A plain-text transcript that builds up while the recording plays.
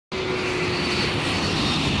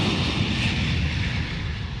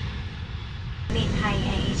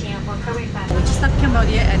We just left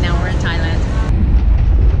Cambodia and now we're in Thailand.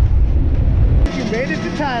 You made it to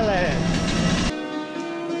Thailand.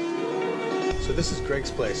 So this is Greg's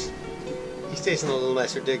place. He stays in a little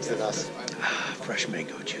nicer digs than us. Fresh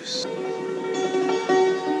mango juice.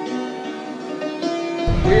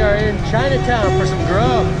 We are in Chinatown for some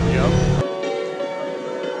grub. Yep.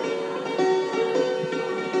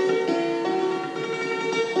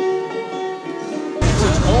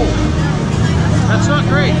 It's cold. That's not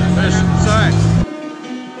great, but it's alright.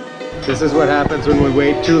 This is what happens when we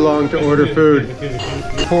wait too long to order food.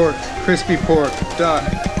 Pork, crispy pork, duck,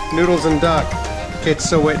 noodles and duck. Kate's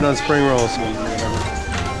still waiting on spring rolls.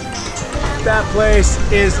 That place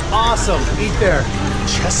is awesome. Eat there.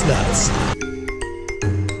 Chestnuts.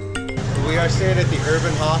 We are staying at the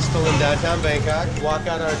Urban Hostel in downtown Bangkok. Walk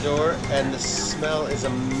out our door and the smell is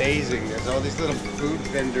amazing. There's all these little food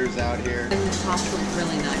vendors out here. And this hostel is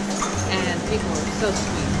really nice and people are so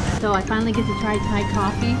sweet. So I finally get to try Thai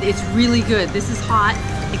coffee. It's really good. This is hot.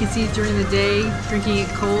 You can see it during the day, drinking it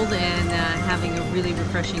cold and having a really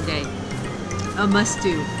refreshing day. A must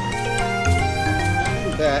do.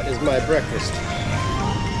 That is my breakfast.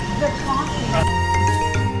 The coffee.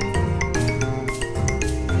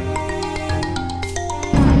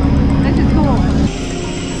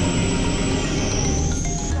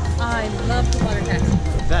 I love the water taxi.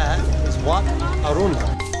 That is what Arun.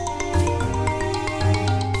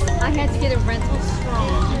 I had to get a rental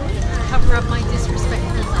strong to cover up my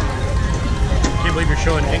disrespectful mother. Can't believe you're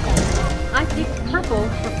showing ankle. I picked purple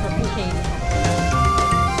for purple cane.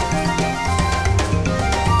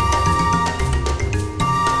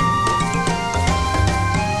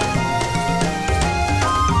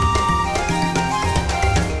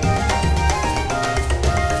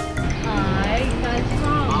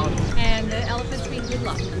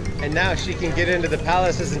 And now she can get into the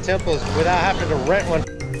palaces and temples without having to rent one.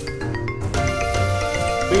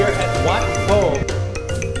 We are at Wat Po.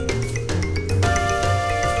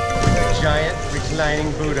 The giant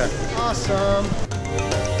reclining Buddha. Awesome.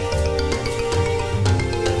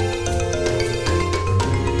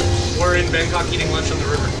 We're in Bangkok eating lunch on the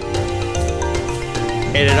river.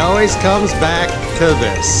 And it always comes back to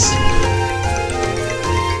this.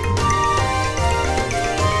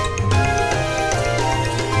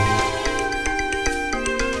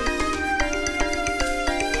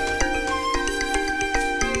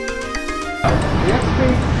 The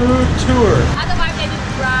Expique Food Tour. Otherwise they would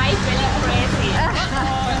drive very crazy.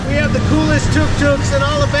 We have the coolest tuk-tuks in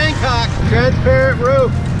all of Bangkok. Transparent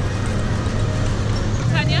roof.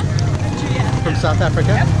 Tanya? From South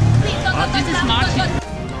Africa? Yep. This is Martin.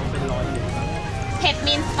 Pet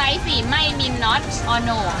means spicy, mai mean not or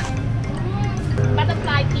no.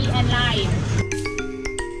 Butterfly pea and lime.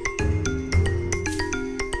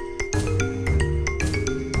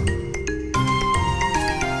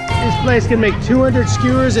 This place can make 200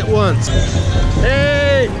 skewers at once.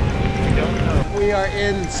 Hey! We are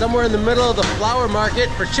in somewhere in the middle of the flower market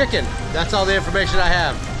for chicken. That's all the information I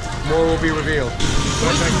have. More will be revealed.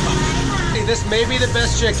 This may be the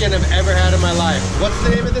best chicken I've ever had in my life. What's the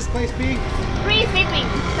name of this place, B? 3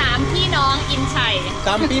 siblings, 3 พี่น้อง in Thai.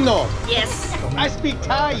 Tampino. Yes. I speak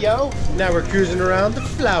Thai, yo. Now we're cruising around the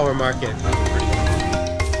flower market.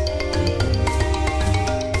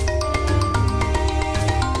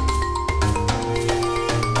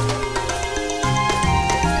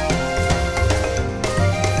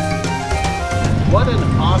 What an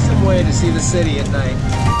awesome way to see the city at night.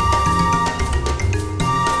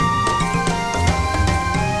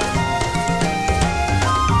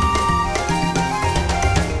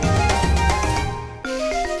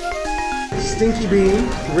 Stinky Bean,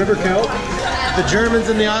 River Kelp. The Germans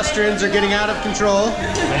and the Austrians are getting out of control.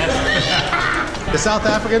 The South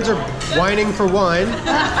Africans are whining for wine.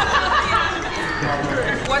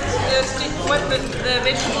 What the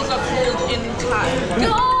vegetables are called in Thai?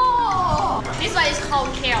 No! This one is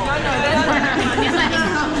called kale. No, that's not. This one is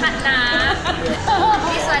called pat na.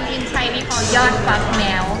 This one in Thai we call yod pak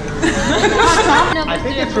mel. I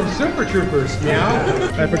think it's from Super Troopers. Meow.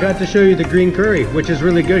 I forgot to show you the green curry, which is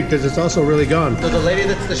really good because it's also really gone. So the lady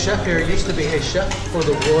that's the chef here used to be a chef for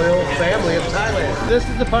the royal family of Thailand. This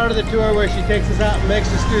is the part of the tour where she takes us out and makes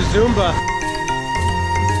us do Zumba.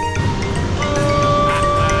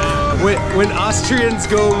 When Austrians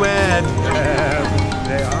go mad.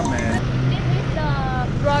 They are mad. This is the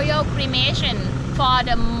royal cremation for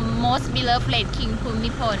the most beloved King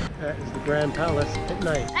Bhumibol. That is the Grand Palace at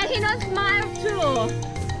night. And he not smile too.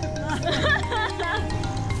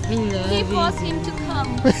 He forced him to come.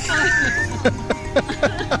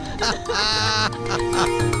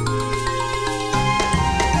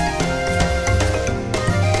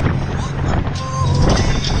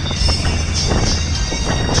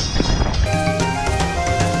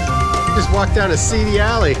 walk down a seedy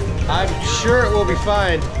alley. I'm sure it will be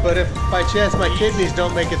fine, but if by chance my kidneys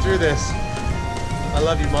don't make it through this, I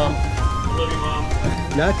love you, Mom. I love you,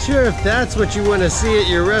 Mom. Not sure if that's what you want to see at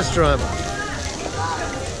your restaurant.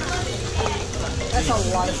 That's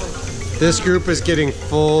a lot of food. This group is getting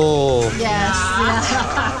full. Yes.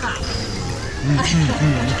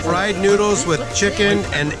 Fried noodles with chicken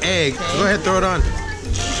and egg. Go ahead, throw it on.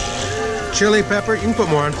 Chili pepper. You can put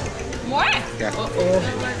more on. More? Yeah.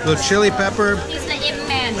 Little chili pepper. He's the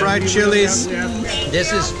M-man. Fried chilies.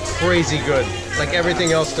 This is crazy good. Like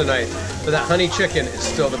everything else tonight. But that honey chicken is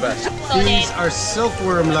still the best. These are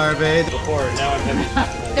silkworm larvae. Before, now I'm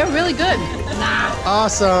heavy. They're really good.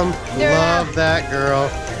 Awesome. Love that, girl.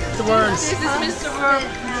 The worms. This is Mr. Worm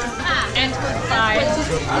and fries.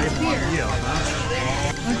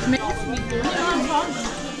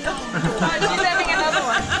 She's having another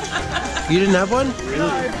one. You didn't have one?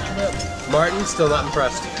 Martin, still not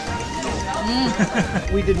impressed.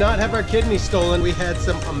 We did not have our kidneys stolen. We had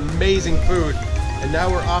some amazing food. And now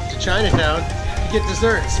we're off to Chinatown to get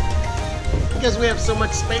desserts. Because we have so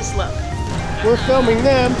much space left. We're filming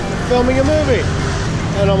them, filming a movie.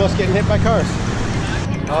 And almost getting hit by cars.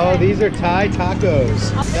 Oh, these are Thai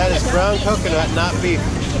tacos. That is brown coconut, not beef.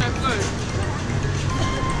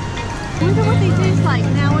 I wonder what they taste like.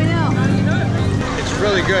 Now we know. It's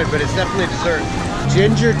really good, but it's definitely dessert.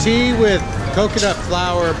 Ginger tea with coconut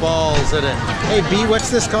flour balls in it. Hey, B, what's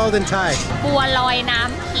this called in Thai? บัวลอยน้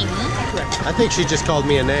ำขิง I think she just called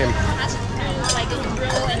me a name. like a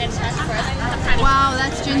grill and then touch first. Wow,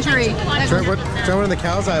 that's gingery. Try one of the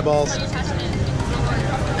cow's eyeballs.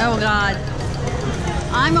 Oh God.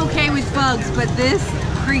 I'm okay with bugs, but this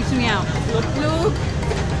creeps me out. Look.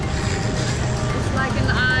 It's like an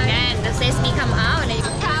eye. And the sesame come out and then you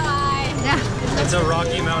cow eye. Yeah, That's a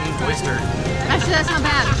Rocky Mountain oyster. actually that's not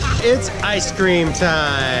bad. It's ice cream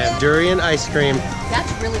time. Durian ice cream.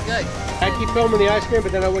 That's really good. I keep filming the ice cream,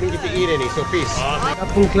 but then I wouldn't get to eat any, so peace.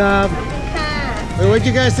 Kapung Club. Wait, what do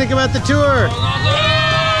you guys think about the tour?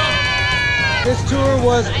 This tour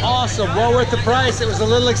was awesome, well worth the price. It was a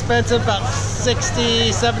little expensive, about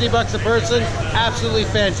 60, 70 bucks a person. Absolutely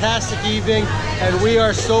fantastic evening, and we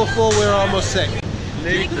are so full we're almost sick.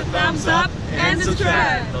 Click the thumbs up and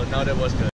subscribe. No, that was good.